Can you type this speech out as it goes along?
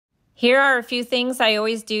Here are a few things I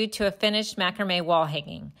always do to a finished macrame wall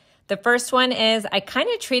hanging. The first one is I kind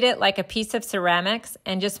of treat it like a piece of ceramics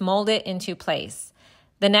and just mold it into place.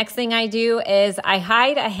 The next thing I do is I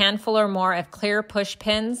hide a handful or more of clear push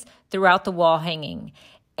pins throughout the wall hanging.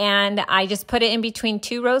 And I just put it in between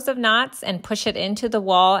 2 rows of knots and push it into the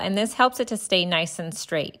wall, and this helps it to stay nice and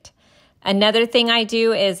straight. Another thing I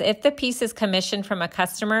do is if the piece is commissioned from a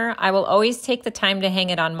customer, I will always take the time to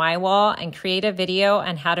hang it on my wall and create a video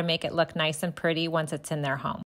on how to make it look nice and pretty once it's in their home.